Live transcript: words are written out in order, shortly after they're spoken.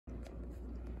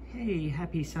Hey,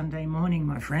 happy Sunday morning,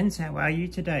 my friends. How are you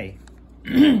today?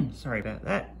 Sorry about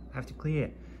that. I have to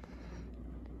clear.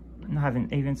 I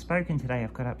haven't even spoken today.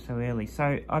 I've got up so early.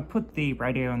 So I put the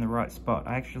radio in the right spot.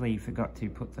 I actually forgot to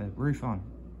put the roof on.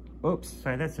 Oops,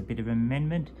 so that's a bit of an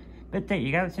amendment. But there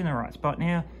you go, it's in the right spot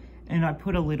now. And I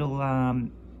put a little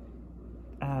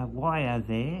wire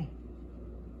there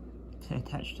to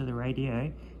attach to the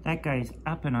radio. That goes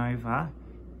up and over,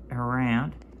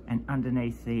 around, and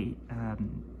underneath the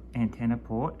antenna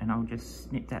port, and I'll just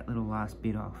snip that little last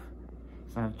bit off.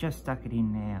 So I've just stuck it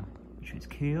in now, which is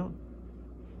cool.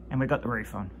 And we got the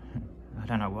roof on. I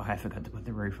don't know why I forgot to put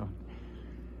the roof on.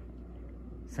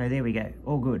 So there we go,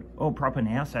 all good, all proper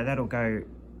now. So that'll go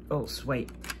all sweet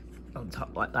on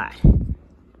top like that.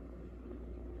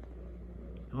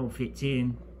 All fits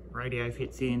in, radio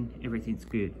fits in, everything's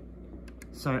good.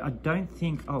 So I don't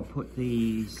think I'll put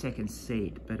the second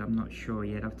seat, but I'm not sure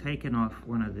yet. I've taken off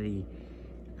one of the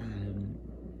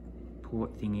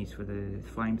port thingies for the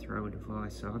flamethrower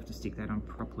device, so I have to stick that on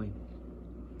properly.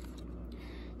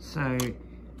 So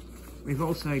we've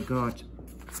also got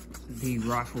the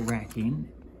rifle rack in.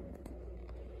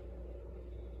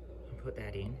 I'll put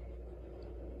that in.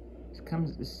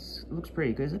 This looks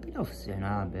pretty good. It's a bit off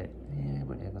center, but yeah,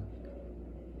 whatever.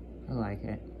 I like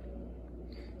it.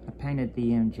 I painted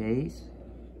the MGs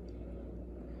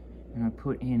and I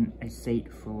put in a seat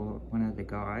for one of the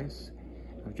guys.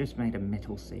 I've just made a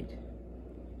metal seat.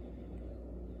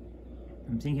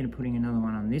 I'm thinking of putting another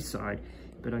one on this side,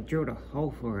 but I drilled a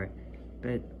hole for it,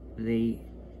 but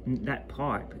that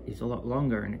pipe is a lot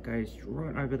longer and it goes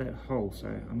right over that hole, so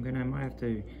I might have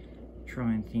to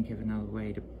try and think of another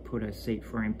way to put a seat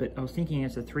for him. But I was thinking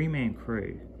it's a 3-man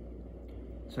crew,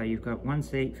 so you've got one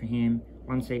seat for him,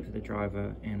 one seat for the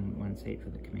driver, and one seat for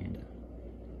the commander.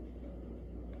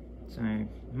 So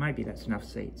maybe that's enough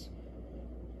seats.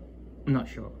 I'm not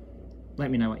sure. Let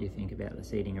me know what you think about the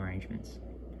seating arrangements.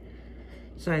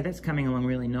 So that's coming along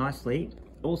really nicely.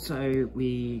 Also,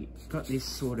 we got this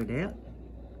sorted out.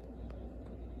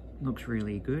 Looks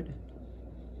really good.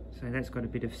 So that's got a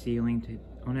bit of sealing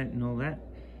on it and all that,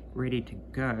 ready to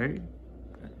go.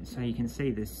 So you can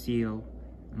see the seal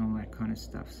and all that kind of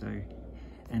stuff. So,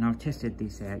 and I've tested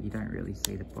this out. You don't really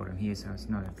see the bottom here, so it's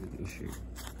not a big issue.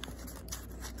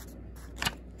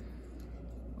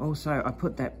 Also, I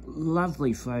put that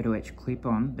lovely photo etch clip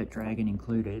on that Dragon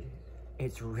included.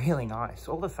 It's really nice.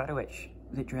 All the photo etch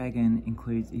that Dragon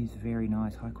includes is very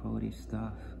nice, high quality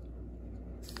stuff.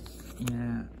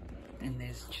 Yeah, and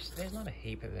there's not a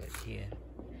heap of it here.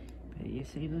 But you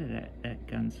see, look at that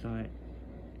gun sight.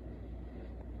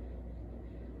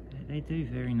 They do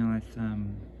very nice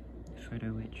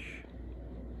photo etch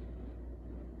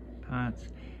parts.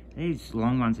 These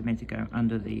long ones are meant to go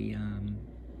under the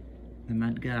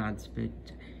mud guards, but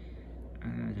I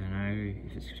don't know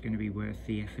if it's going to be worth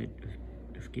the effort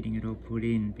of getting it all put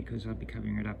in, because I'll be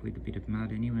covering it up with a bit of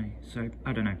mud anyway. So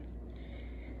I don't know.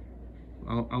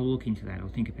 I'll look into that. I'll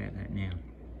think about that now.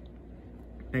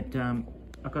 But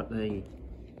I've got the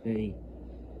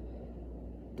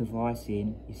device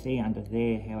in. You see under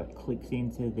there how it clicks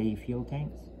into the fuel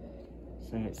tanks,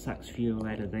 so it sucks fuel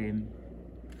out of them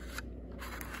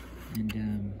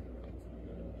and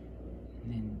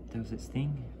then does its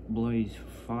thing, blows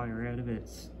fire out of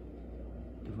its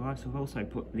device. I've also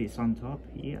put this on top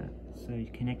here, so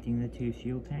connecting the 2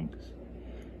 fuel tanks,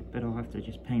 but I'll have to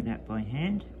just paint that by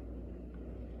hand.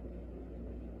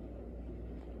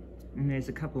 And there's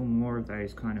a couple more of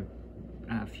those kind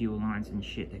of fuel lines and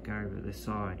shit that go over the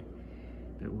side,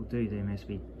 but we'll do them as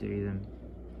we do them.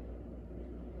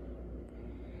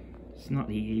 It's not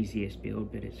the easiest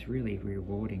build, but it's really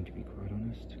rewarding, to be quite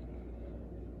honest.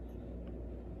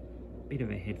 Bit of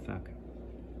a head fuck,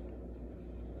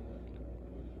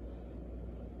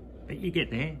 but you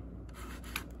get there,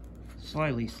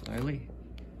 slowly.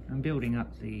 I'm building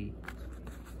up the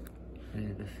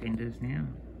fenders now,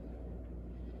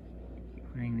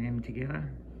 putting them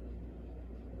together.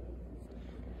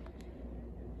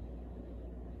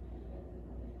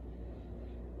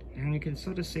 And you can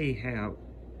sort of see how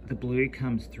the blue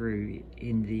comes through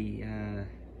in the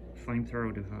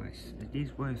flamethrower device. It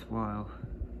is worthwhile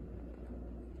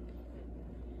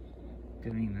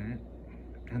doing that,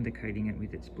 undercoating it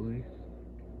with its blue.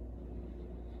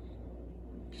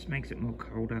 Just makes it more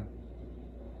colder.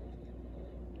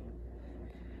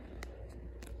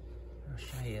 I'll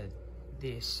show you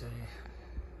this.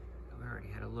 I've already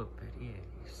had a look, but yeah,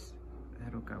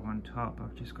 that'll go on top.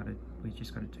 We've just got to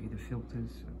do the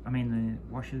filters. I mean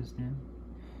the washers now.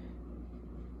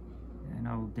 And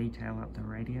I'll detail up the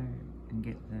radio and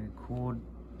get the cord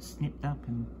snipped up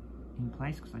and in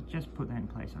place, because I just put that in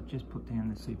place. I've just put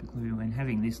down the super glue, and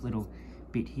having this little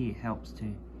bit here helps to,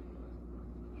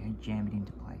 you know, jam it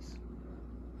into place.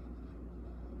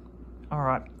 All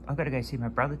right, I've got to go see my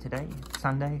brother today. It's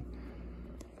Sunday.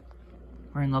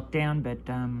 We're in lockdown, but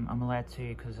I'm allowed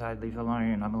to, because I live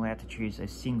alone, I'm allowed to choose a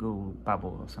single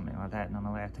bubble or something like that, and I'm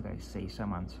allowed to go see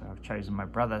someone. So I've chosen my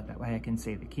brother. That way I can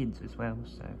see the kids as well.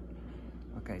 So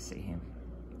I'll go see him.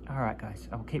 All right, guys,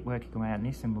 I'll keep working away on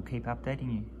this, and we'll keep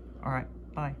updating you. All right,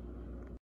 bye.